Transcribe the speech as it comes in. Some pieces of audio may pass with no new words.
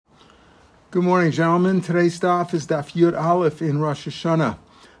Good morning, gentlemen. Today's daf is Daf Yud Aleph in Rosh Hashanah.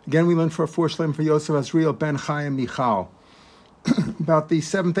 Again, we learn for a four shlem for Yosef Azriel ben Chaim Michal. About the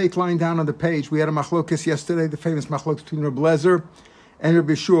 7th, 8th line down on the page, we had a machlokes yesterday, the famous machlokes between Reb Lezer and Reb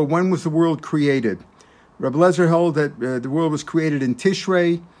Yeshua. When was the world created? Reb Lezer held that the world was created in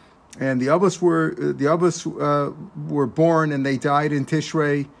Tishrei, and the Avos were born and they died in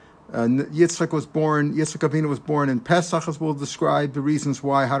Tishrei. Yitzchak Avinu was born in Pesach, as we'll describe the reasons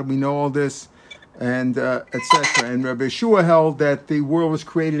why. How do we know all this? And etc. And Rabbi Yeshua held that the world was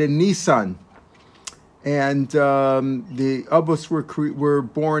created in Nisan, and the Avos were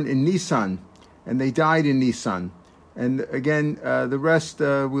born in Nisan, and they died in Nisan. And again, the rest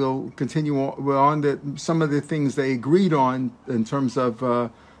we'll continue on. Some of the things they agreed on in terms of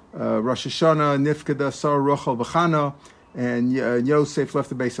Rosh Hashanah, Nifkada, Sarah, Rochel, V'chana, and Yosef left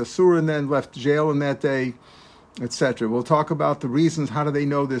the Beis Asur and then left jail in that day, etc. We'll talk about the reasons. How do they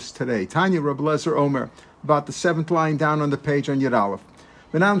know this today? Tanya Reb Lezer Omer, about the 7th line down on the page on Yud Aleph.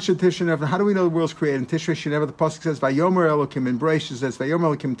 How do we know the world's created? In Tishrei Shenever, the pasuk says, "Vayomer Elokim," in Bereishis says,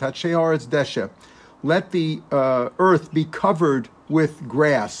 "Vayomer Elokim Tachei Haaretz Desha." Let the earth be covered with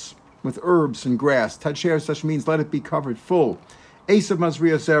grass, with herbs and grass. Tachei Haaretz Desha means let it be covered full. Esav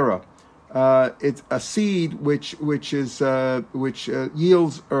Mazriya Zera. It's a seed which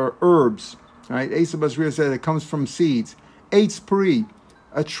yields herbs. Right? Esav Mazriya said it comes from seeds. Eitz Peri,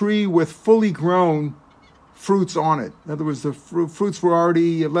 a tree with fully grown fruits on it. In other words, the fruits were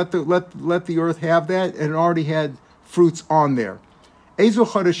already let the earth have that, and it already had fruits on there. Ezo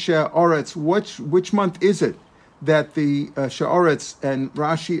Chodesh She'aretz, which month is it that the She'aretz, and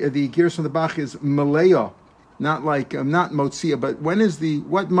Rashi, the Gerus on the Bach is Malaya, not Motzia, but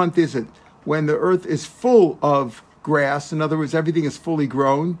what month is it when the earth is full of grass? In other words, everything is fully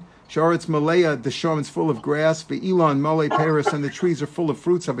grown. She'aretz Malaya, the Shom is full of grass. Ve'ilan Malay Paris, and the trees are full of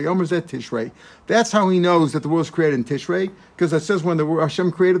fruits. Havayomer Zeh Tishrei. That's how he knows that the world was created in Tishrei, because it says when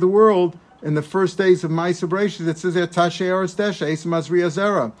Hashem created the world in the first days of Ma'aseh Bereishis, it says there Tachei Haaretz Desha, Esav Mazriya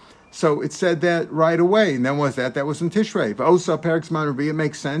Zera. So it said that right away, and then that was in Tishrei. V'osa Perek Zman Revi. It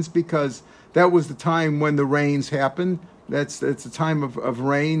makes sense because that was the time when the rains happened. It's the time of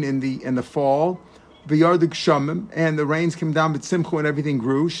rain in the fall. V'yardu Gshamim, and the rains came down, but Simchu, and everything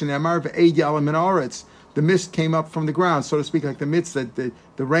grew. Shenemar v'eid yalam min haaretz. The mist came up from the ground, so to speak, like the mist that the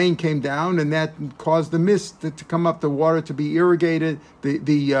rain came down, and that caused the mist to come up, the water to be irrigated,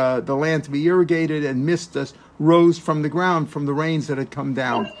 the land to be irrigated, and mist rose from the ground from the rains that had come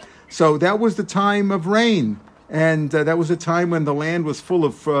down. So that was the time of rain, and that was a time when the land was full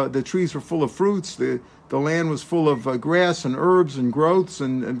of the trees were full of fruits, the land was full of grass and herbs and growths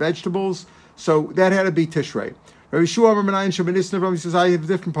and vegetables. So that had to be Tishrei. Rabbi Yeshua he says, I have a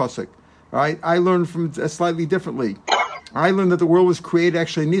different pasuk. Right? I learned from slightly differently. I learned that the world was created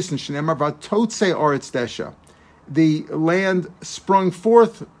actually in Nisan. Shenemar v'totzei Haaretz Desha. The land sprung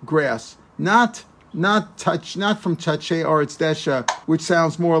forth grass, not from Tachei Haaretz Desha, which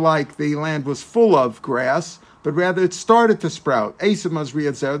sounds more like the land was full of grass, but rather it started to sprout. Esav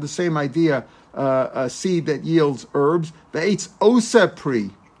Mazriya Zera, the same idea, a seed that yields herbs. Ve'etz osa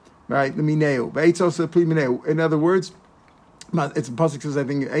pri. Right, the mineu. In other words, it's a pasuk says, I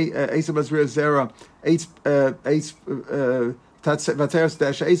think, Esav Mazriya Zera, Vateres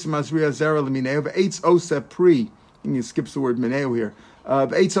Desha, Esav Mazriya Zera lemineu, Eitz Osa Pri. He skips the word mineu here.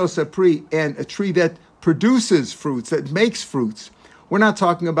 Eitz Osa Pri, and a tree that produces fruits, that makes fruits. We're not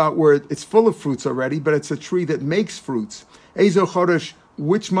talking about where it's full of fruits already, but it's a tree that makes fruits. Ezo Chodesh,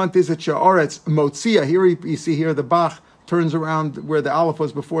 which month is it? She'aretz Motzia. Here you see here the Bach turns around where the Aleph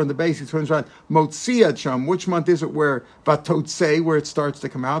was before in the base. He turns around Motzia Chum. Which month is it where Vatotzei, where it starts to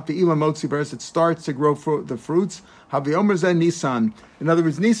come out? The Ila Motzi Beres, it starts to grow the fruits. Haviomer Zeh Nisan. In other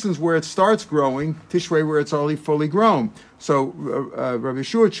words, Nisan's where it starts growing. Tishrei where it's already fully grown. So Rabbi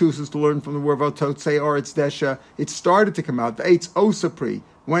Yeshua chooses to learn from the word Vatotzei Haaretz Desha. It started to come out. The Eitz Osa Pri.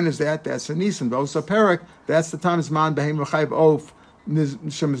 When is that? That's in Nisan. Osa Perek. That's the time Zman Behem V'chayv Of. This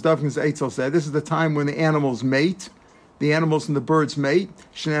is the time when the animals mate. The animals and the birds mate.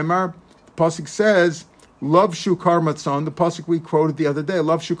 Shneimar, the pasuk says, "Love shukar matzon." The pasuk we quoted the other day,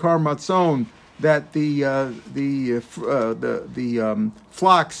 "Love shukar matzon," that the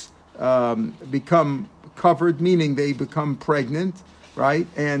flocks become covered, meaning they become pregnant, right?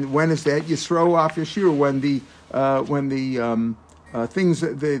 And when is that? Yisro af yashir, when the things,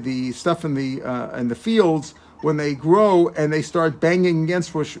 the stuff in the fields, when they grow and they start banging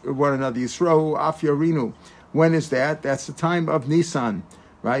against one another. Yisro af yarinu. When is that? That's the time of Nisan,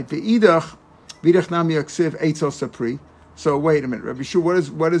 right? The idach nam yaksiv eitz osapri. So wait a minute, Rabbi Shua,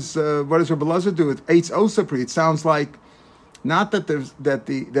 what does Rabbi Lezer do with eitz osapri? It sounds like Not that it was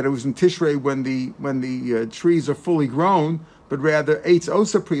in Tishrei when the trees are fully grown, but rather Eitz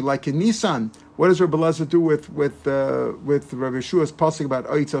Osapri, like in Nisan. What does Rabbi Elazar do with Rabbi Yeshua's pasuk about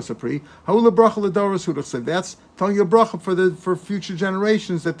Eitz Osapri? Ha'ula bracha l'doros hu. That's telling you a bracha for future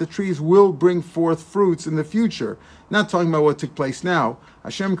generations that the trees will bring forth fruits in the future. Not talking about what took place now.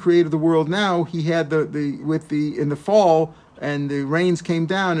 Hashem created the world now. He had in the fall, and the rains came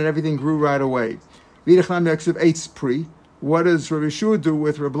down and everything grew right away. What does Rabbi Yeshua do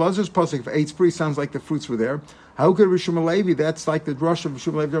with Rabbi Elazar's pasuk? If Eitz Pri sounds like the fruits were there. How could Rishon Levi? That's like the rush of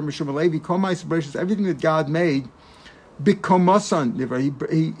Rishon Levi. Rishon Levi, everything that God made, bikomasan.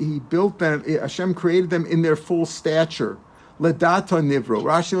 He built them. Hashem created them in their full stature. Ledata nivro.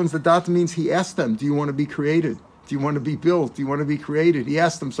 Rashi learns ledata means he asked them, "Do you want to be created? Do you want to be built? Do you want to be created?" He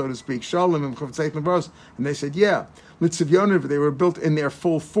asked them, so to speak. Shalom and they said, "Yeah." Litzivyonim, they were built in their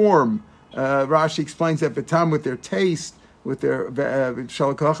full form. Rashi explains that Batam with their taste, with their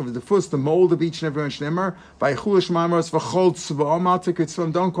shalakach of the fus, the mold of each and every one. Shnemar by chulish mamros v'chol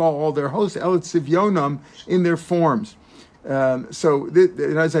tzvaomatik. Don't call all their hosts elit sivyonam in their forms. So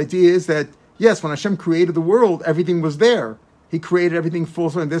his idea is that yes, when Hashem created the world, everything was there. He created everything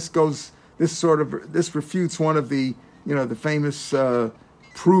full. And this refutes one of the the famous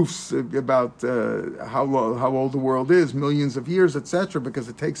proofs about how old the world is, millions of years, etc., because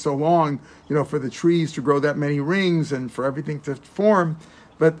it takes so long, for the trees to grow that many rings and for everything to form.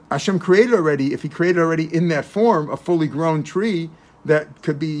 But Hashem created already, if he created already in that form, a fully grown tree that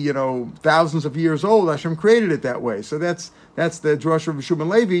could be, thousands of years old, Hashem created it that way. So that's the Drush of Rishon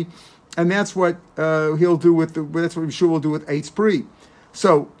Levi, and that's what he'll do that's what Yeshua will do with Eitz Pri.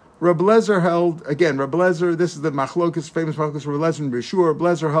 So Rabbi Elazar held, again, this is the machlokas, famous machlokas, Rabbi Elazar and Yeshua. Rabbi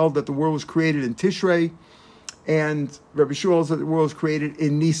Elazar held that the world was created in Tishrei, and Rabbi Yeshua holds that the world was created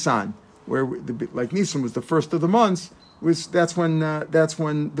in Nisan, where, like Nisan was the first of the months, that's when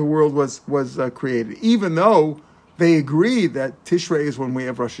the world was created. Even though they agree that Tishrei is when we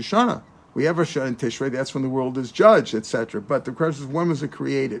have Rosh Hashanah. We have Rosh Hashanah in Tishrei, that's when the world is judged, etc. But the question is, when was it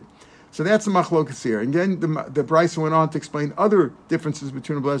created? So that's the machlokas here. And then the Brisa went on to explain other differences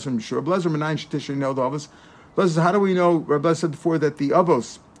between Rabbi Elazar and Yeshua. Rabbi Elazar Menayin Tishrei know the Avos. How do we know? Rabbi Elazar said before that the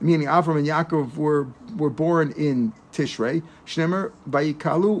Avos, meaning Avram and Yaakov, were born in Tishrei. Shnemer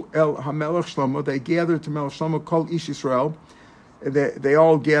Vayikalu El Hamelech Shlomo. They gathered to Melech Shlomo, called Ish Yisrael. They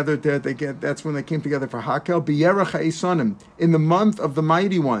all gathered there. That's when they came together for Hakel. B'Yerach HaEsonim, in the month of the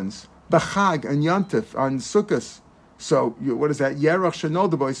mighty ones. B'Chag and Yontif on Sukkot. So what is that? Yerach Shenol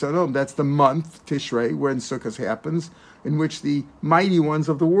Deboisanom. That's the month Tishrei, when Sukkot happens, in which the mighty ones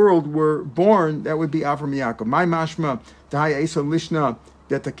of the world were born. That would be Avram Yaakov. My mashma Dai Esa Lishna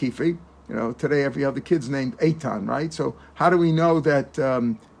Detakifi. Today every other kid's named Eitan, right? So how do we know that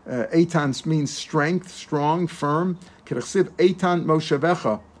Eitan means strength, strong, firm? Kedachsiv Eitan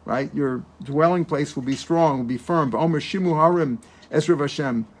Moshevecha, right? Your dwelling place will be strong, will be firm. Omer Shimu Harim Ezra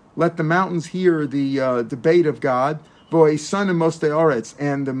Hashem. Let the mountains hear the debate of God. Boy, son and most aretz,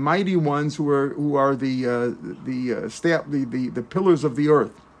 and the mighty ones who are the pillars of the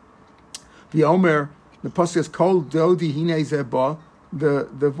earth. The Omer, the pasuk is called Dodi Hine Zeba.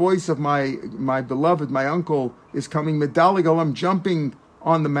 The voice of my beloved, my uncle, is coming. Medalig Olam, jumping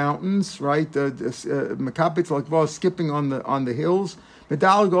on the mountains, right? Makapitz Lakva, skipping on the hills.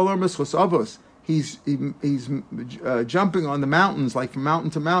 Medalig Olam Eschos Avos. He's jumping on the mountains, like from mountain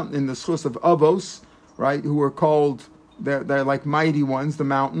to mountain, in the schus of Avos, right? Who are called, they're like mighty ones, the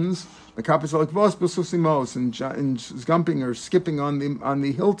mountains. The kapis like vos besusimos, and jumping or skipping on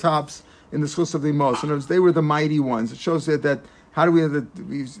the hilltops in the schus of the mos. In other words, they were the mighty ones. It shows that how do we have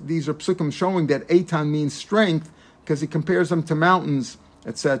these are psukim showing that Eitan means strength, because he compares them to mountains,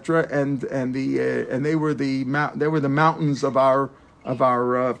 etc. And they were the mountains of our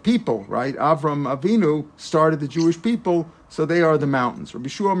people, right? Avram Avinu started the Jewish people, so they are the mountains. Rabbi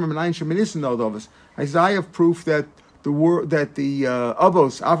Shua Menayin Sheminisin know those. Isaiah proof that the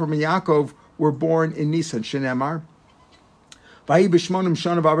Avos, Avram and Yaakov, were born in Nisan. Shenemar. Vahi b'shmonim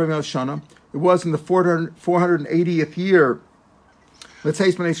shana v'arbaim el shana. It was in the 480th year. Let's say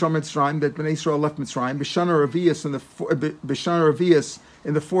it's Bnei Yisrael Mitzrayim, that Bnei Yisrael left Mitzrayim. B'shana Revius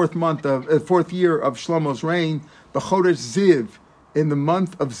in the fourth year of Shlomo's reign. B'chodesh Ziv, in the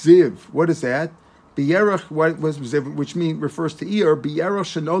month of Ziv. What is that? B'yerach, what was Ziv, which refers to Iyar.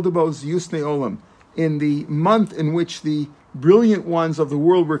 B'yerach shenodabos yusnei olam, in the month in which the brilliant ones of the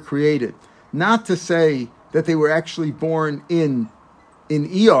world were created. Not to say that they were actually born in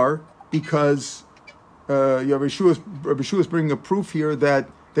Iyar, because Rabbi Yeshua is bringing a proof here that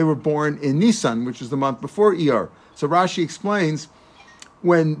they were born in Nisan, which is the month before Iyar. So Rashi explains,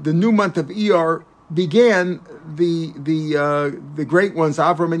 when the new month of Iyar began, the great ones,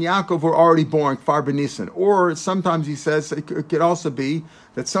 Avram and Yaakov, were already born, Kfar B'Nisan. Or sometimes he says it could also be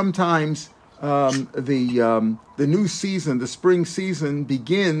that sometimes the new season, the spring season,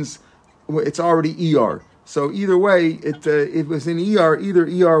 begins. It's already ER. So either way, it was in ER. Either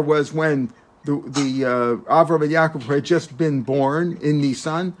ER was when the Avram and Yaakov had just been born in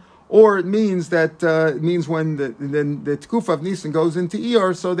Nisan, or it means that when the Tkufa of Nisan goes into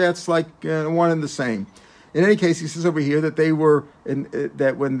ER. So that's like one and the same. In any case, he says over here that they were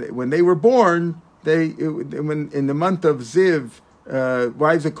that when they were born, when in the month of Ziv.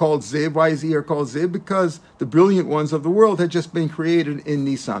 Why is it called Ziv? Why is ER called Ziv? Because the brilliant ones of the world had just been created in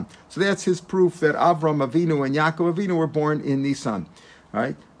Nisan. So that's his proof that Avram Avinu and Yaakov Avinu were born in Nisan.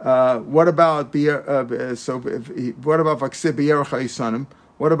 Right? What about Vaksib B'Yerach HaYisanim?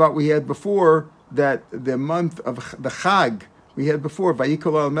 What about we had before that the month of the Chag? We had before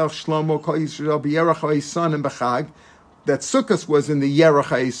Vayikol Al Melch Shlomo Kol Yisrael B'Yerach HaYisanim B'Chag. That Sukkot was in the Yerach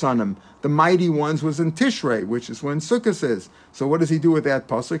HaYisanim. The mighty ones was in Tishrei, which is when Sukkot is. So what does he do with that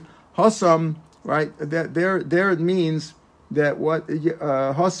pasuk? Hasam, right? That there it means that what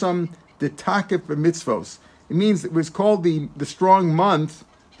Hasam the Takif b'mitzvos. It means it was called the strong month,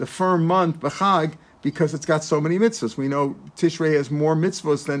 the firm month, B'Chag, because it's got so many mitzvahs. We know Tishrei has more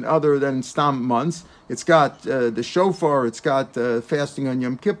mitzvahs than Stam months. It's got the shofar, it's got fasting on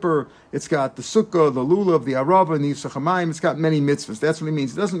Yom Kippur, it's got the sukkah, the lulav, the arava, and the Yisach HaMayim. It's got many mitzvahs. That's what it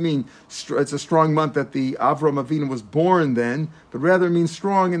means. It doesn't mean it's a strong month that the Avram Avinu was born then, but rather it means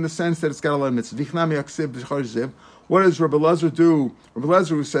strong in the sense that it's got a lot of mitzvahs. What does Rabbi Lazar do? Rabbi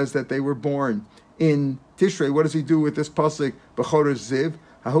Lazar, who says that they were born in Tishrei, what does he do with this pasuk, B'chodesh Ziv?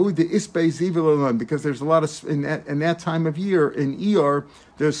 Because there's a lot of in that time of year in Iyar,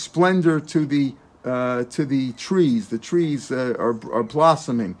 there's splendor to the trees. The trees are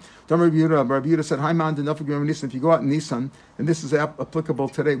blossoming. Rabbi Yehuda said, "Hi, man, if you go out in Nisan, and this is applicable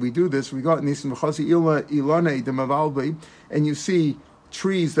today, we do this. We go out in Nisan, and you see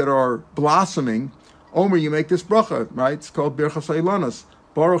trees that are blossoming. Omer, you make this bracha, right? It's called Birchas Hailanos.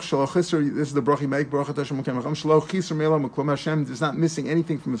 Baruch Shaloch Chisar, this is the bracha you make. Baruch Hashem Shaloch Chisar Me'elam U'Klum Hashem is not missing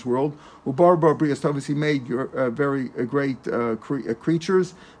anything from this world. Ubar Bar Brias Tovus, he made great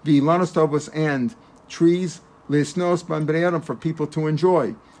creatures. V'ilanos Tovus, and trees. L'isnos Ban Bnei Adam, for people to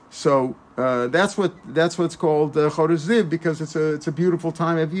enjoy. So that's what's called Chodesh Ziv, because it's a beautiful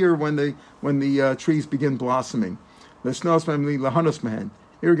time of year when the trees begin blossoming. L'isnos Ban Lahanos Mehen.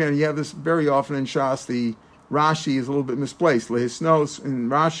 Here again, you have this very often in Shas. The Rashi is a little bit misplaced. Lehisnos in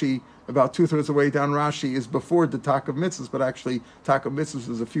Rashi, about 2/3 of the way down Rashi, is before the Tak of Mitzvahs, but actually Tak of Mitzvahs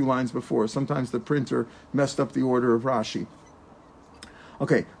is a few lines before. Sometimes the printer messed up the order of Rashi.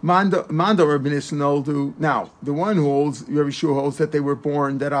 Okay, Mando Rabbi Nissen Oldu. Now, the one who holds, Rabbi Yeshua holds that they were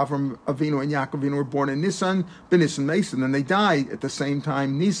born, that Avram Avinu and Yaakov Avinu were born in Nisan, B'Nisan Mason, and they died at the same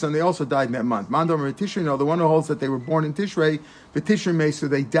time. Nisan, they also died in that month. Mando Rabbi Tishrei, no, the one who holds that they were born in Tishrei, B'Tishrei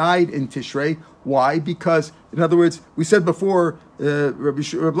Mason, they died in Tishrei. Why? Because, in other words, we said before, Rabbi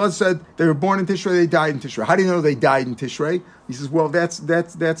Blood said they were born in Tishrei, they died in Tishrei. How do you know they died in Tishrei? He says, well, that's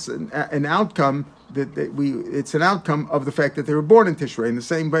an outcome. It's an outcome of the fact that they were born in Tishrei. In the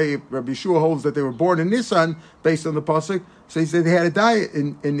same way, Rabbi Yeshua holds that they were born in Nisan based on the pasuk. So he said they had to die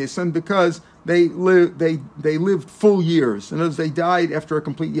in Nisan because they lived full years. In other words, they died after a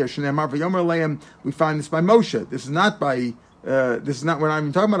complete year. We find this by Moshe. This is not by. This is not, we're not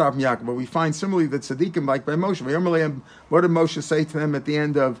even talking about Avram Yaakov, but we find similarly that tzaddikim, like by Moshe. What did Moshe say to them at the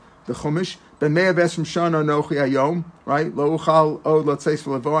end of the Chumash? Ben me'av esrim shana nochi hayom, right? Lo uchal od latzeis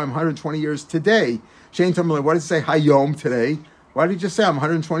v'levo. I'm 120 years today. Shein Tamalei, what did it say hayom today? Why did he just say I'm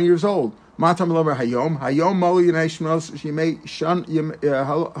 120 years old? Ma Tamalei hayom. Hayom malu yanei shnos yemei shan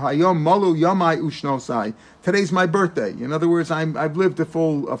hayom malu yamai ushnosai. Today's my birthday. In other words, I've lived a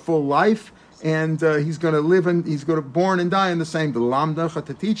full life. And he's going to live and he's going to born and die in the same. The lamda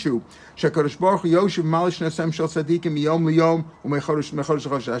to teach you. Shekadosh Baruch Yoshev Malish Nesem Shel Tzadikim Miyom Liyom Umechodesh Mechodesh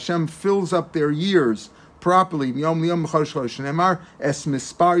Chodesh. Hashem fills up their years properly. Miyom Liyom Mechodesh Chodesh. Nemar Es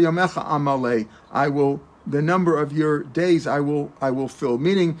Mispar Yomecha Amalei. I will, the number of your days I will fill.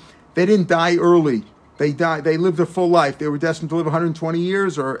 Meaning they didn't die early. They lived a full life. They were destined to live 120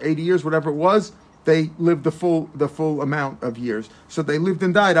 years or 80 years, whatever it was. They lived the full amount of years. So they lived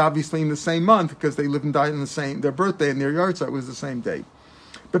and died obviously in the same month because they lived and died in the same, their birthday and their yahrzeit was the same day.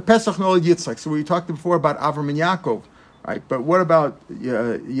 But Pesach Nolad Yitzchak. So we talked before about Avram and Yaakov, right? But what about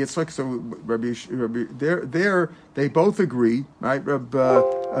Yitzchak? So Rabbi, there they both agree, right? Hold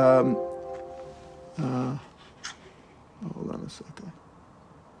on a second.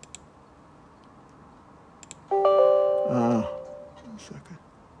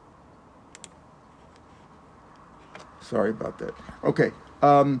 Sorry about that. Okay.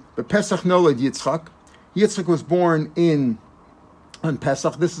 But Pesach nolad Yitzchak. Yitzchak was born on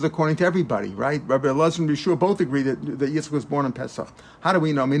Pesach. This is according to everybody, right? Rabbi Elazar and Yeshua both agree that Yitzchak was born on Pesach. How do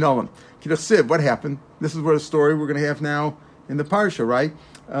we know? Minolam. Kidasiv, what happened? This is what a story we're going to have now in the parsha, right?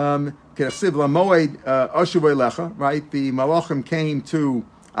 Kidasiv lamoed ashuv elecha, right? The malachim came to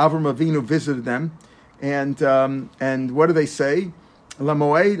Avram Avinu, visited them, and what do they say?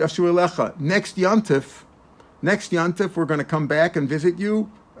 Lamoed ashuv elecha. Next Yontif, we're going to come back and visit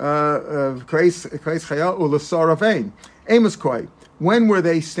you. When were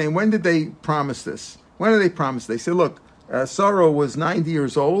they staying? When did they promise this? When did they promise? They said, look, Sarah was 90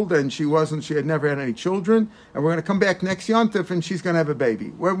 years old and she had never had any children, and we're going to come back next Yontif and she's going to have a baby.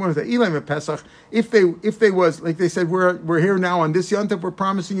 When was that? Elam at Pesach. If they was, like they said, we're here now on this Yontif, we're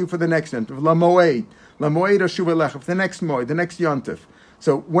promising you for the next Yontif. Lamoed Ashuv Elech, the next Moed, the next Yontif.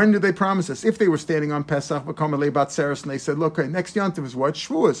 So when did they promise us? If they were standing on Pesach, Batzeres, and they said, look, next Yontif is what?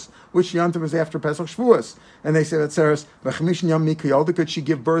 Shavuos. Which Yontif is after Pesach? Shavuos. And they said, Batzeres, could she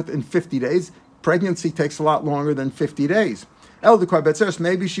give birth in 50 days? Pregnancy takes a lot longer than 50 days. Maybe they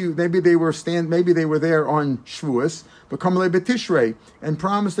were there on Shavuos, but Kamalei B'Tishrei, and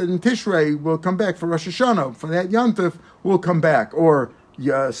promised that in Tishrei we'll come back for Rosh Hashanah. For that Yontif, we'll come back. Or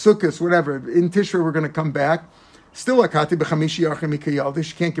Sukkot, whatever. In Tishrei, we're going to come back. Still, she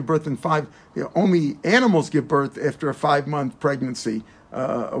can't give birth in 5. Only animals give birth after a 5-month pregnancy.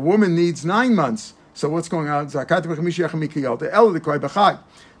 A woman needs 9 months. So what's going on?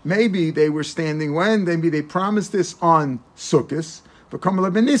 Maybe they were standing when? Maybe they promised this on Sukkot, but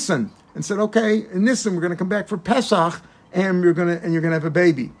Kamalei b'Nisan, and said, okay, in Nisan we're going to come back for Pesach, and you're going to have a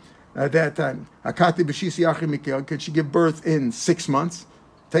baby. At that time, could she give birth in 6 months?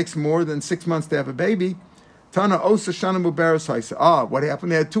 Takes more than 6 months to have a baby. Tana Osa Shana Muberes Haisa. What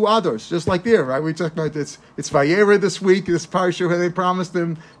happened? They had 2 Adars, just like there, right? We talked about this. It's Vayera this week, this parsha where they promised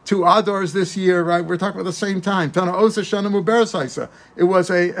them 2 Adars this year, right? We're talking about the same time. Tana Osa Shana Muberes Haisa. It was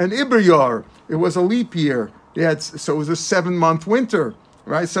an Ibriyar. It was a leap year. So it was a 7-month winter,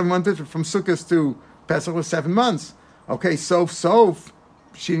 right? 7-month winter from Sukkot to Pesach was 7 months. Okay, so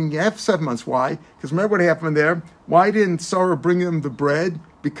she didn't have 7 months. Why? Because remember what happened there? Why didn't Sarah bring them the bread?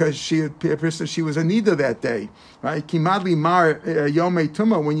 Because she was a nida that day, right? Kimadli mar yomei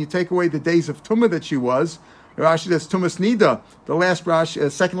tuma. When you take away the days of tuma that she was, Rashi says tumas nida. The last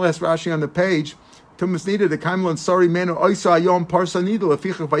Rashi, second last Rashi on the page, tumas nida. The kaimlon sorry menu oisa yom parsa nida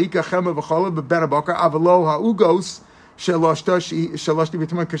leficha vayika chema v'chola bebenabakar avalo haugos shalashta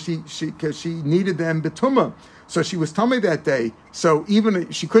bituma because she needed them betuma. So she was tummy that day. So even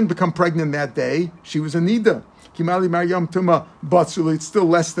she couldn't become pregnant that day. She was a nida. Kimali Maryam Tuma Batsul, it's still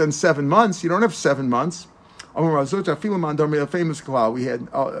less than 7 months. You don't have 7 months. Famous klal we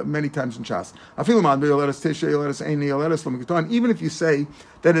had many times in Shas. Even if you say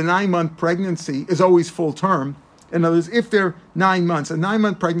that a 9-month pregnancy is always full term, in other words, if they're 9 months, a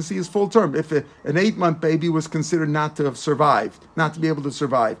 9-month pregnancy is full term. If an 8-month baby was considered not to have survived, not to be able to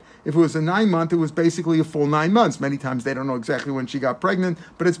survive. If it was a 9-month, it was basically a full 9 months. Many times they don't know exactly when she got pregnant,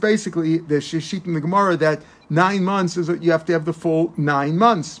 but it's basically the shishit in the Gemara that 9 months is you have to have the full 9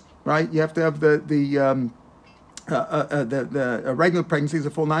 months, right? You have to have the regular pregnancy is a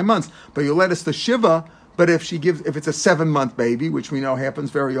full 9 months, but you'll let us the shiva. But if it's a 7-month baby, which we know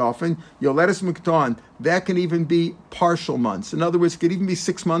happens very often, Yoletus Mikton, that can even be partial months. In other words, it could even be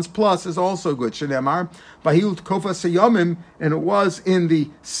 6 months plus is also good. Shemar, Bahil Kofa Sayamim, and it was in the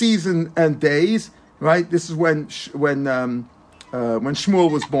season and days, right? This is when Shmuel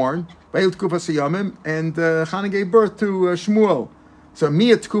was born. Bahil Kofa Sayamim, and Chana gave birth to Shmuel. So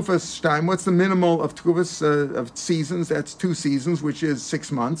Mia Tkufas time, what's the minimal of Tkufas of seasons? That's 2 seasons, which is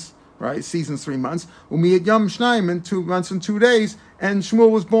 6 months. Right, seasons 3 months. Umiyad Yom Shnaim in 2 months and 2 days, and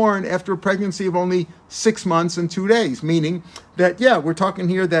Shmuel was born after a pregnancy of only 6 months and 2 days. Meaning that we're talking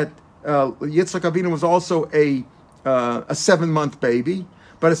here that Yitzchak Avinu was also a 7-month baby,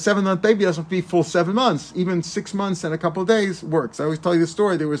 but a 7-month baby doesn't have to be full 7 months. Even 6 months and a couple of days works. I always tell you the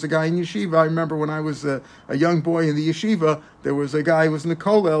story. There was a guy in yeshiva. I remember when I was a young boy in the yeshiva. There was a guy who was in the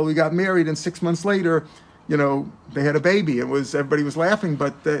kollel. We got married, and 6 months later, they had a baby. Everybody was laughing,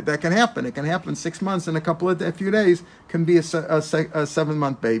 but that can happen. It can happen 6 months and a few days can be a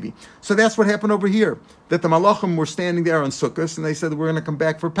 7-month baby. So that's what happened over here. That the Malachim were standing there on Sukkot, and they said we're going to come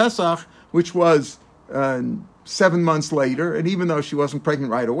back for Pesach, which was 7 months later. And even though she wasn't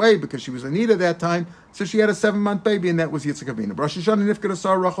pregnant right away because she was in need at that time, so she had a 7-month baby, and that was Yitzchak Avinu. Rosh Hashanah Nifkad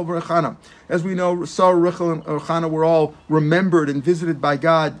Sarah Rachel v'Echana. As we know, Sarah, Rachel, and Echana were all remembered and visited by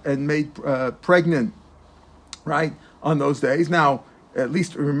God and made pregnant. Right, on those days. Now, at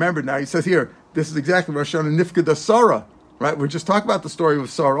least remember now, he says here, this is exactly Rosh Hashanah Nifkad Sarah. right? We're just talking about the story of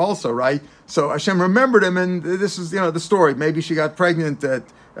Sarah also, right? So Hashem remembered him, and this is, the story. Maybe she got pregnant at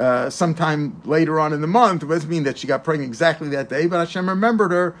sometime later on in the month. It doesn't mean that she got pregnant exactly that day, but Hashem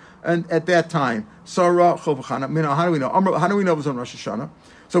remembered her at that time. Sarah, how do we know? How do we know it was on Rosh Hashanah?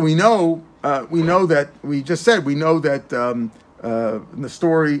 So we know that we just said we know that in the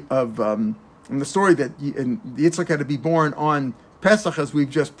story that Yitzchak had to be born on Pesach, as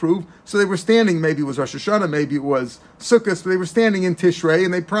we've just proved. So they were standing, maybe it was Rosh Hashanah, maybe it was Sukkot, but they were standing in Tishrei,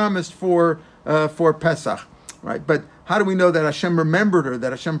 and they promised for Pesach, right? But how do we know that Hashem remembered her,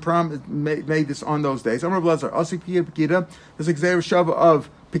 that Hashem made this on those days? Amar Blazer, Asi Pekida, there's a Gzeir Shava of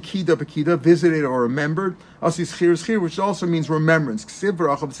Pekida, visited or remembered. Asi Schir, which also means remembrance. Ksiv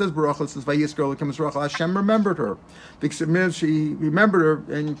Barachal, it says Barachal, it says Vayisrael, it comes Barachal, Hashem remembered her. Because she remembered her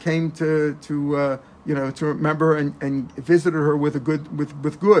and came to remember and visited her with good.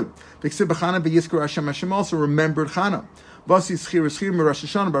 Hashem also remembered Chana. Vasi Schir Rosh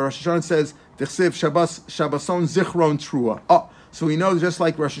Hashanah. By Rosh Hashanah it says Dechsiv Shabbason Zichron Trua. So we know just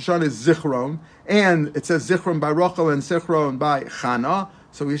like Rosh Hashanah is Zichron, and it says Zichron by Rachel and Zichron by Chana.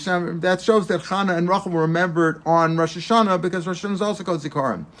 So that shows that Chana and Rachel were remembered on Rosh Hashanah because Rosh Hashanah is also called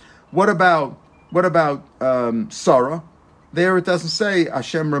Zikaron. What about Sarah? There it doesn't say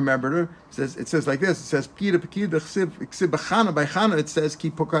Hashem remembered her. It says like this. It says Pida Pekida Chsiv B'Chana. By Chana it says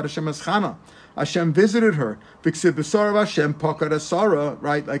Ki Pokad Hashem as Chana. Hashem visited her. B'Chsiv B'Sara Hashem Pokad Asara.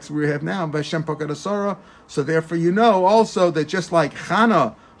 Right, like we have now. Hashem Pokad Asara. So therefore you know also that just like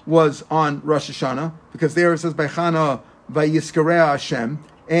Chana was on Rosh Hashanah, because there it says by Chana Vayiskareh Hashem,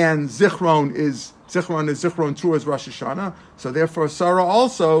 and Zichron is Zichron true as Rosh Hashanah. So therefore Sarah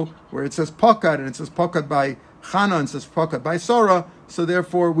also, where it says Pokad and it says Pokad by Chana and says Pokad by Sarah, so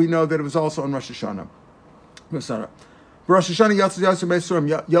therefore we know that it was also on Rosh Hashanah. Rosh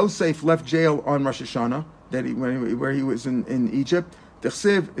Hashanah, Yosef left jail on Rosh Hashanah, where he was in Egypt. It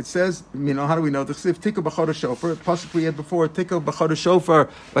says, how do we know? Tikka b'chodesh shofar. Pasuk we had before, Tikka b'chodesh shofar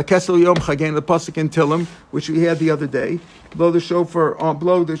by Kesel Yom Chagen, the pasuk in Tillim, which we had the other day. Blow the shofar,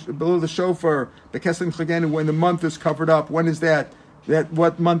 blow the shofar by Kesel Yom Chagen, when the month is covered up. When is that?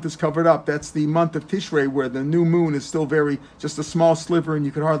 What month is covered up? That's the month of Tishrei, where the new moon is still just a small sliver, and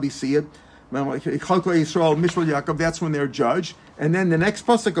you can hardly see it. That's when they're judged. And then the next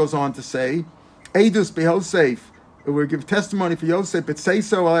pasuk goes on to say, Eidus behosef. We give testimony for Yosef, but say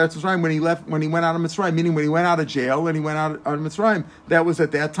so when he went out of Mitzrayim, meaning when he went out of jail and he went out of Mitzrayim, that was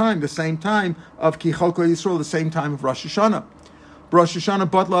at that time, the same time of Ki Chalko Yisrael, the same time of Rosh Hashanah. Rosh Hashanah,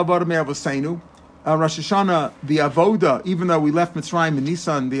 Batla Avodah Me'avoseinu. Rosh Hashanah, the Avoda, even though we left Mitzrayim in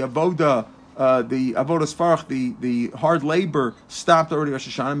Nisan, the Avoda Sfarach, the hard labor stopped already.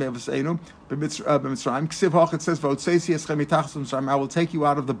 Rosh Hashanah Me'avoseinu. B'Mitzrayim. Ksiv Hach, it says, V'otzesi eschem mitachas Mitzrayim, I will take you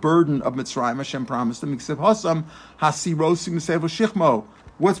out of the burden of Mitzrayim. Hashem promised him. Ksiv Hasam hasirosi misevo shichmo.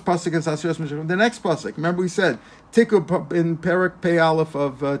 What's pasuk as hasiros misevo? The next pasuk. Remember we said Tikku in Perak Pei Aleph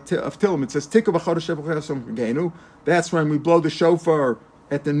of Tillim. It says Tikku b'chodesh Shevuchasam Genu. That's when we blow the shofar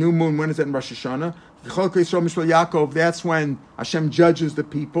at the new moon. When is it in Rosh Hashanah? Chol Yisrael Mishpal Yaakov. That's when Hashem judges the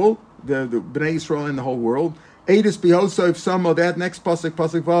people, the Bnei Yisrael and the whole world. Eidus B'Yosef Samo, that next pasuk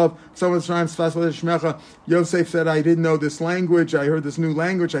Vav, someone's trying to Shmecha. Yosef said, I didn't know this language. I heard this new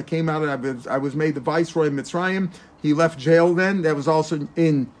language. I came out and I was made the viceroy of Mitzrayim. He left jail then. That was also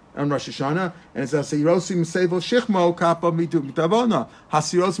on Rosh Hashanah. And it's Hasirosim Sevel Shichmo Kappa Mitavona.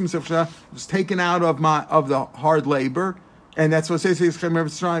 Hasirosim Sevel was taken out of the hard labor. And that's what it says, the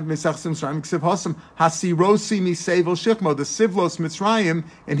Sivlos Mitzrayim,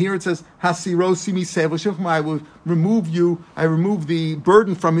 and here it says, Hasirosi Misevel Shifma, I will remove the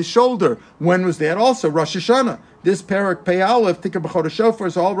burden from his shoulder. When was that? Also, Rosh Hashanah. This Perak Pei Aleph, Tikka b'chodesh shofar,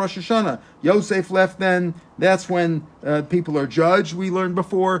 is all Rosh Hashanah. Yosef left then, that's when people are judged, we learned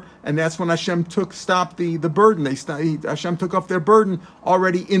before, and that's when Hashem stopped the burden. Hashem took off their burden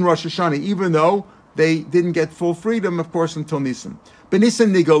already in Rosh Hashanah, even though they didn't get full freedom, of course, until Nisan. But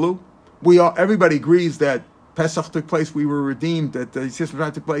Nisan Nigalu, everybody agrees that Pesach took place. We were redeemed. That the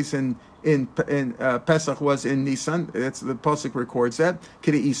Yisrael took place in Pesach was in Nisan. That's the pasuk records that.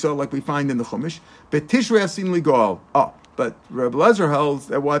 Kidei Isa, like we find in the Chumash. But Tishrei Asin Ligal. But Rebbe Lezer holds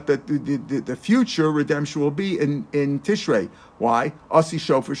that the future redemption will be in Tishrei. Why? Asi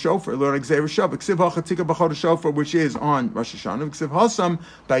shofar, learn Xavier shofar. Ksiv hachatika b'chodesh shofar, which is on Rosh Hashanah. Ksiv hasam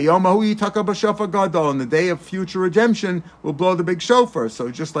bayom hahu yitaka b'shofar gadol. On the day of future redemption, we'll blow the big shofar. So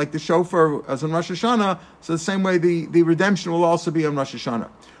just like the shofar as on Rosh Hashanah, so the same way the redemption will also be on Rosh Hashanah.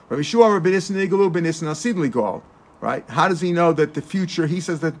 Rabbi Shua Rabbi Nisan Nigalu b'Nisan Asid Ligal. Right? How does he know that the future? He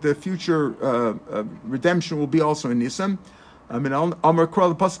says that the future redemption will be also in Nisan. Amar Kral,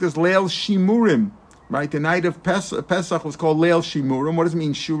 the pasuk is Leil Shimurim. right? The night of Pesach was called Leil Shimurim. What does it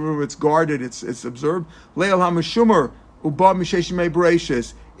mean, Shimurim? It's guarded, it's observed. Leil HaMeshumar, Uba Misheshimei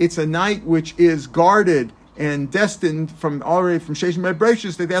Bereshis. It's a night which is guarded and destined already from Sheshimei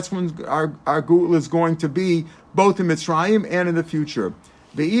Bereshis, that's when our Geula is going to be, both in Mitzrayim and in the future.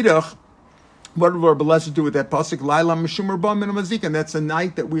 Ve'idach, what did our blessed do with that pasuk? Laila Meshumar Ba Min Mazik, and that's a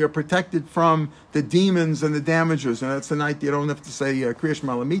night that we are protected from the demons and the damagers, and that's the night you don't have to say Kriyash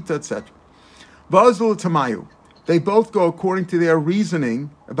Malamita, etc. Va'azul Tamayu. They both go according to their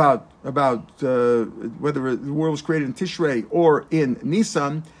reasoning about whether the world was created in Tishrei or in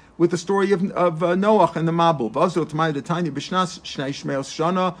Nisan, with the story of Noach and the Mabul. Va'azul Tamayu the Tanya B'shnas Shnei Shmeos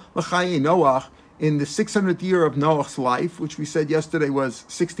Shana L'Chayi Noach, in the 600th year of Noach's life, which we said yesterday was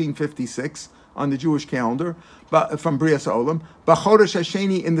 1656 on the Jewish calendar, but from Brias Olam. B'chodesh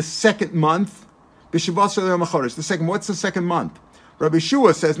Hasheni, in the second month. B'Shavos Yom HaChodesh. The second. What's the second month? Rabbi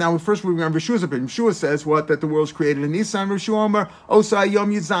Shua says. Now, first we're going to Rabbi Shua's opinion. Shua says what? That the world's created in Nisan. Rabbi Shua Omer Osai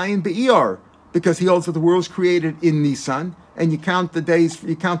Yom Yitzayin Be'iyar, because he holds that the world's created in Nisan, and you count the days,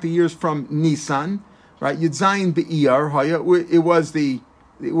 you count the years from Nisan, right? Yitzayin Be'iyar. It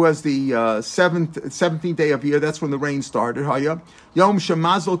was the 17th day of year. That's when the rain started. Yom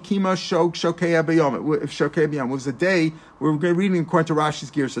Shemazal Kima Shokei B'Yom. Shokei B'Yom was the day. We're reading according to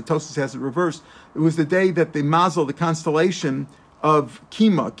Rashi's gear, so Tosfos has it reversed. It was the day that the Mazel, the constellation of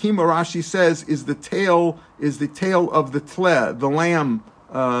Kima. Kima, Rashi says, is the tail of the Tle, the lamb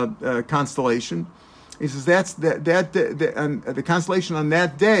constellation. He says that's the constellation on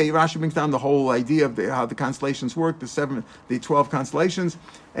that day. Rashi brings down the whole idea of how the constellations work, the 12 constellations,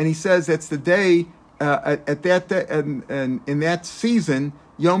 and he says that's the day at that day, and in that season,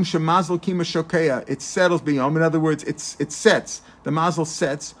 Yom Shemazal Kima Shokea, it settles b'yom. In other words, it sets. The mazel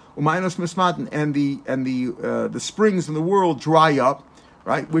sets. Umaynos Mismatan, and the springs in the world dry up,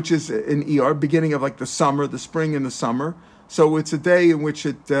 right? Which is in Iyar, beginning of like the summer, the spring and the summer. So it's a day in which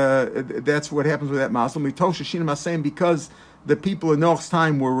that's what happens with that mazel. Because the people in Noach's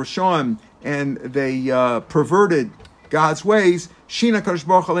time were Rishon and they perverted God's ways, Shina Kadosh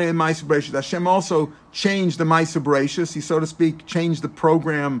Baruch Hu and Ma'aseh Bereshis. Hashem also changed the Ma'aseh Bereshis. He, so to speak, changed the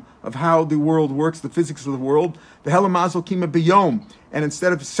program of how the world works, the physics of the world. The Hela Mazel Kima B'Yom, and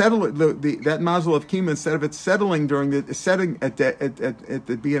instead of settling that Mazel of Kima, instead of it settling during the setting at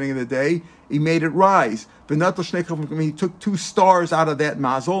the beginning of the day, he made it rise. He took 2 stars out of that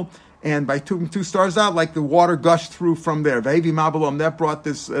Mazel, and by taking 2 stars out, like the water gushed through from there. Vahevi Mabalom, that brought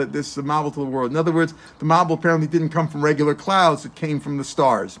this Mabel to the world. In other words, the Mabel apparently didn't come from regular clouds; it came from the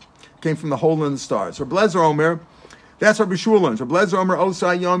stars, it came from the hole in the stars. Rabbi Lezer Omer, that's Rabbi Shua learns. Rabbi Lezer Omer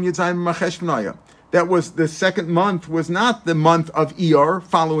Osai Yom Yitzayin Macheshvanaya. That was the second month, was not the month of Iyar,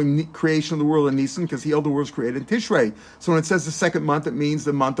 following the creation of the world in Nisan, because he held the world was created in Tishrei. So when it says the second month, it means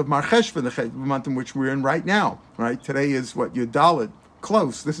the month of Mar Cheshvan, the month in which we're in right now. Right? Today is what, Yud Dalet.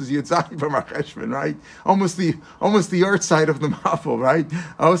 Close. This is Yud Zayin from Mar Cheshvan, right? Almost the earth side of the Mafel, right?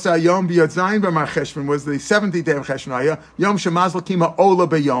 Osa Yom Yud Zayin Mar Cheshvan was the 70th day of Cheshvanaya. Yom Shemazal Kima Ola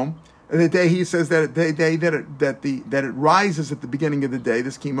B'Yom. And the day he says that it rises at the beginning of the day,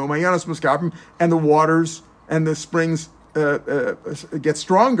 this chemo, Mayanos Muskabim, and the waters and the springs get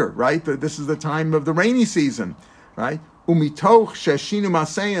stronger, right? This is the time of the rainy season, right? Umitoch Sheshinu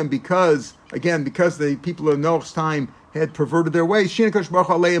Maseyim, because the people of Noach's time had perverted their ways. Shinakosh Baruch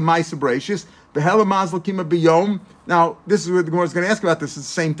Aleim Ma'aseh Bereshis, Behela Mazel Kima B'Yom. Now, this is what the Gemara is going to ask about this. It's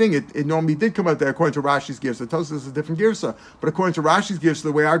the same thing. It normally did come out there according to Rashi's Girsa. Tosfos is a different Girsa. But according to Rashi's Girsa,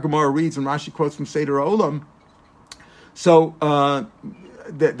 the way our Gemara reads, and Rashi quotes from Seder Olam, so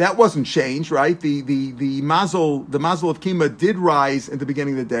that wasn't changed, right? The Mazel of Kima did rise at the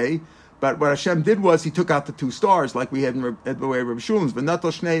beginning of the day, but what Hashem did was he took out the 2 stars, like we had in the way of Rabbi Shulam's. But not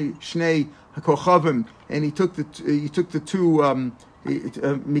Shnei HaKochavim, and he took the 2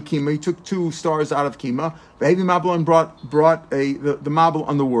 Mikima, he took 2 stars out of Kima. Vahevi Mabalon brought the Mabel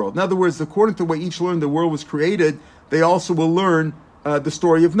on the world. In other words, according to the way each learned the world was created, they also will learn the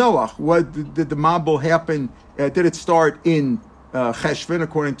story of Noach. What did the Mabel happen? Did it start in Cheshvan,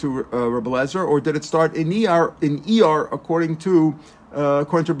 according to Rabbi Lezer, or did it start in Iyar, according to Rabbi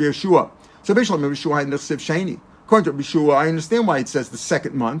Yeshua? So basically, Rabbi Yeshua and Nechsiv Sheni. According to Rabbi Yeshua, I understand why it says the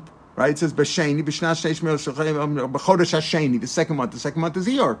second month. Right? It says B'Sheni, B'Chodesh Hasheni, the second month. The second month is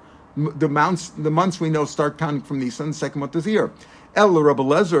Iyar. The months we know start counting from Nisan. The second month is Iyar. El Rabbi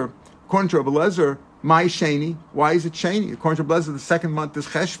Lezer, according to Rabbi Lezer, my Sheni. Why is it Sheni? According to Rabbi Lezer, the second month is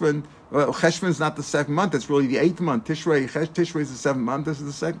Cheshvan. Cheshvan is not the second month. It's really the 8th month. Tishrei is the 7th month. This is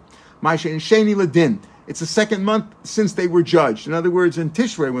the second. My Sheni. Sheni Ladin. It's the second month since they were judged. In other words, in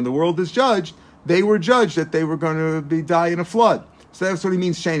Tishrei, when the world is judged, they were judged that they were going to die in a flood. So that's what he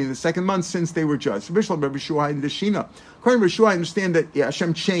means, Shani, the second month since they were judged. So Bishlam Rabbi Shua and the Shina. According to Rabbi Shua, I understand that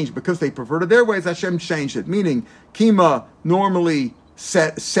Hashem changed because they perverted their ways. Hashem changed it, meaning Kima normally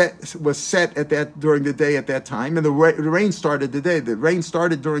was set at that during the day at that time, and the rain started the day. The rain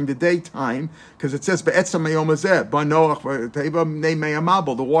started during the daytime because it says be'etzam mayom hazeh ba'noach v'teva nei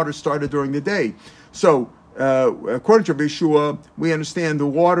me'amabel. The water started during the day. So according to Rabbi Shua, we understand the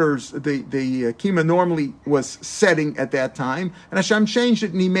waters, the Kima normally was setting at that time, and Hashem changed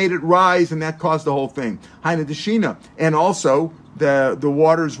it and He made it rise, and that caused the whole thing. Haina Deshina, and also the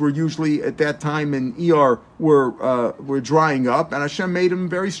waters were usually at that time in ER were drying up, and Hashem made them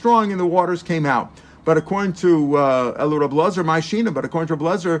very strong, and the waters came out. But according to Elu Rab Lazar, Ma'ashina, but according to Rab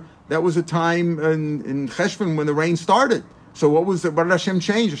Lazar, that was a time in Cheshvan when the rain started. So what did Hashem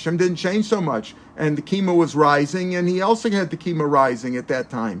change? Hashem didn't change so much. And the Kima was rising, and He also had the Kima rising at that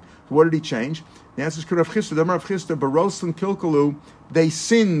time. So what did He change? The answer is Rav Chisda. The Rav Chisda, Baros and Kilkalu, they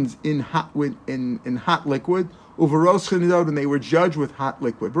sinned in hot liquid, Uvaros and they were judged with hot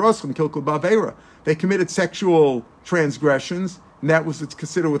liquid. Baros and Kilkalu Bavera. They committed sexual transgressions, and that was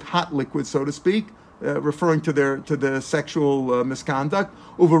considered with hot liquid, so to speak. Referring to the sexual misconduct,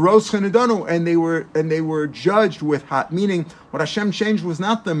 and they were judged with hot. Meaning, what Hashem changed was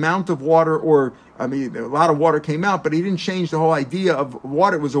not the amount of water, a lot of water came out, but He didn't change the whole idea of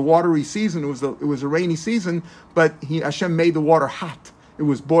water. It was a watery season. It was a rainy season, but Hashem made the water hot. It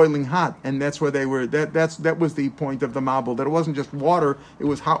was boiling hot, and that's where they were. That was the point of the Mabul, that it wasn't just water; it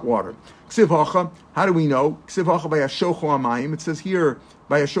was hot water. Ksiv hacha, how do we know? Ksiv hacha by Yashocho Amayim. It says here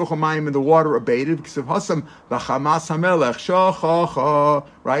by Yashocho Amayim, and the water abated. Ksiv hasam v'chamas hamelech shochacha.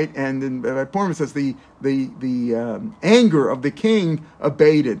 Right, and then by Purim it says the anger of the king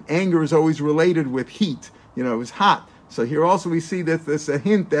abated. Anger is always related with heat. It was hot. So here also we see that there's a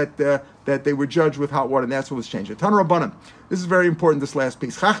hint that they were judged with hot water, and that's what was changed. Tan Rabbanan. This is very important, this last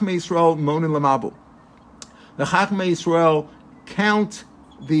piece. Chachmei Yisrael monin lamabul. The Chachmei Yisrael count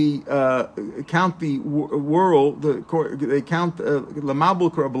the world. They count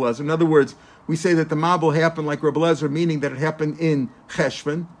lamabul Rabbi Elazar. In other words, we say that the mabul happened like Rabbi Elazar, meaning that it happened in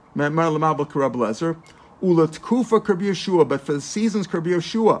Cheshvan. Lamabul Rabbi Elazar. Ulat kufa Rabbi Yeshua, but for the seasons Rabbi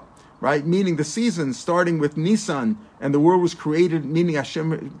Yeshua. Right, meaning the season starting with Nisan, and the world was created, meaning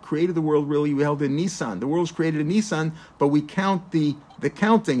Hashem created the world really held in Nisan. The world was created in Nisan, but we count the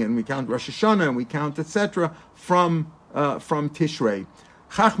counting, and we count Rosh Hashanah, and we count etc. from Tishrei.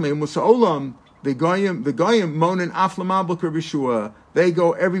 Chachmei Musa Olam, the Goyim Monin Aflamabel Rabbi Yeshua. They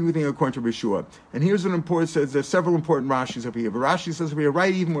go everything according to Rabbi Yeshua. And here's an important says there's several important Rashis over here. But Rashi says over here,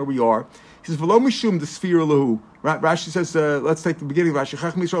 right even where we are, he says V'lo mishum the sphere lahu. Rashi says, let's take the beginning of Rashi.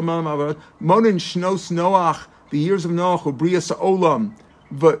 Chachmei Yisrael Monin Shnos Noach, the years of Noach, Ubrias Olam,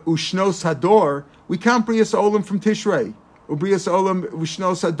 Ushnos Hador. We count Brias Olam from Tishrei. Ubrias Olam,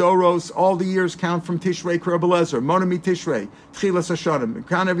 Ushnos Hadoros. All the years count from Tishrei. Rabbi Elazar, Monami Tishrei, Tchilas Hashanim.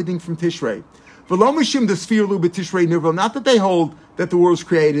 Count everything from Tishrei. V'lo mishum the sphere lu b'Tishrei nivro. Not that they hold that the world was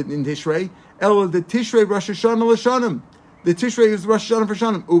created in Tishrei. El the Tishrei Rosh Hashanah l'Shanim. The Tishrei is Rosh Hashanah for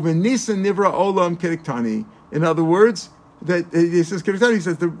Shanim. Uven Nisan Nivra Olam Kediktani. In other words, that he says Kediktani. He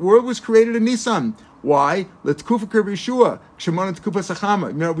says the world was created in Nisan. Why? L'tkufa Rabbi Yeshua. K'shemana tkufa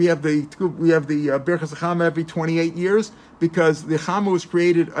Sachama. We have the Berachas Sachama every 28 years because the Chama was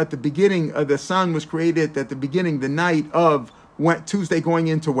created at the beginning. The sun was created at the beginning, the night of Tuesday going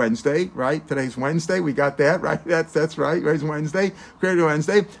into Wednesday, right? Today's Wednesday. We got that, right? That's right. Today's Wednesday. Created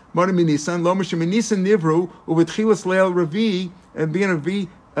Wednesday. Monim Nisan, Lo Mishim Nisan Nivru, Uvetchilas Leil Ravi, and being Ravi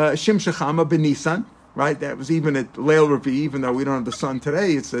Shim Shechama B'Nisan, right? That was even at Leil Ravi, even though we don't have the sun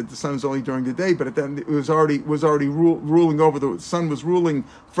today. It's the sun is only during the day, but then it was already ruling over. The sun was ruling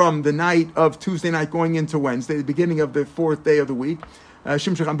from the night of Tuesday night going into Wednesday, the beginning of the fourth day of the week.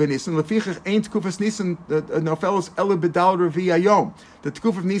 Shim Shecham Ben Nisan. Lefichach ain't Tkufas Nisan. The Nofelos Ela B'Dal Ravi Ayom. The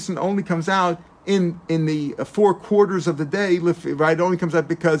Tkuf of Nisan only comes out in the 4 quarters of the day. Right, it only comes out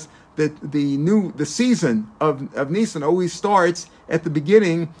because the season of Nisan always starts at the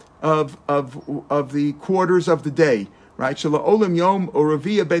beginning of the quarters of the day. Right, Shala Olam Yom or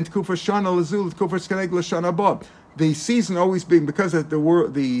Ravia Ben Tkufas Shana Lazul Tkufas Kaneg L'Shana Bob. The season always being because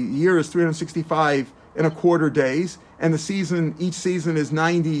the year is 365 and a quarter days, and each season is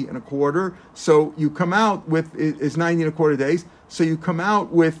 90 and a quarter. So you come out with is 90 and a quarter days. So you come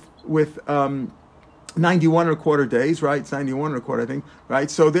out with 91 and a quarter days, right? It's 91 and a quarter, I think, right?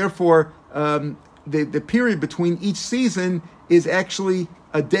 So therefore, the period between each season is actually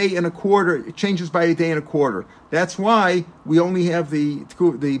a day and a quarter. It changes by a day and a quarter. That's why we only have the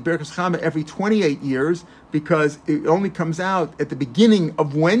Birkas Chama every 28 years, because it only comes out at the beginning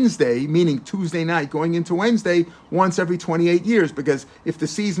of Wednesday, meaning Tuesday night going into Wednesday, once every 28 years. Because if the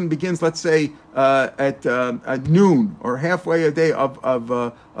season begins, let's say at noon or halfway a day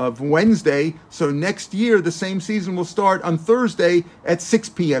of Wednesday, so next year the same season will start on Thursday at 6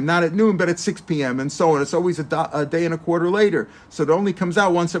 p.m., not at noon, but at 6 p.m. and so on. It's always a day and a quarter later. So it only comes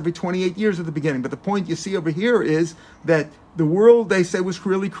out once every 28 years at the beginning. But the point you see over here is that the world, they say, was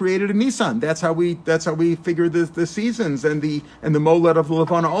really created in Nisan. That's how we figure the seasons and the molad of the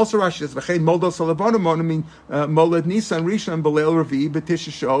Levana. Also, Rashi says v'chein moldos Levana, mean molad Nisan Rishon b'leil Revi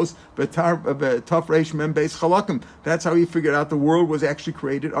b'tisha shos b'taf reish mem beis chalakim. That's how he figured out the world was actually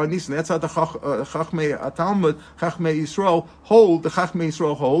created on Nisan. That's how the Chachmei Talmud, Chachmei Yisrael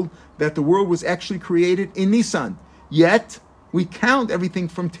hold that the world was actually created in Nisan. Yet we count everything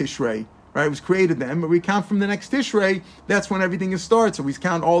from Tishrei. Right, it was created then, but we count from the next Tishrei. That's when everything starts. So we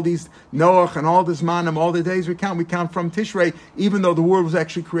count all these Noach and all this Manim, all the days we count from Tishrei, even though the world was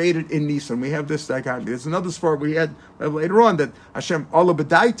actually created in Nisan. We have this dichotomy. There's another svara we had later on that Hashem Allah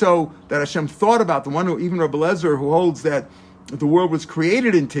B'daito, that Hashem thought about, the one who, even Rabbi Lezer, who holds that the world was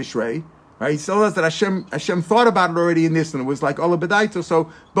created in Tishrei. Right, he still has that Hashem thought about it already in Nisan. It was like Allah B'daito.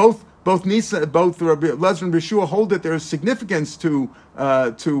 So both Rabbi Lezer and Yeshua hold that there is significance to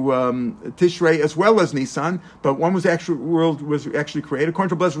Tishrei as well as Nisan, but one was world was actually created. According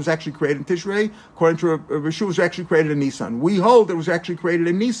to Rabbi Lezer, was actually created in Tishrei. According to Rabbi Yeshua, was actually created in Nisan. We hold it was actually created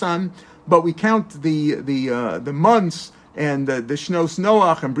in Nisan, but we count the months and the Shnos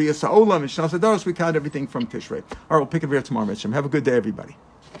Noach and Bria Sa'olam and Shnos Adoros. We count everything from Tishrei. All right, we'll pick it up here tomorrow, Mitchum. Have a good day, everybody.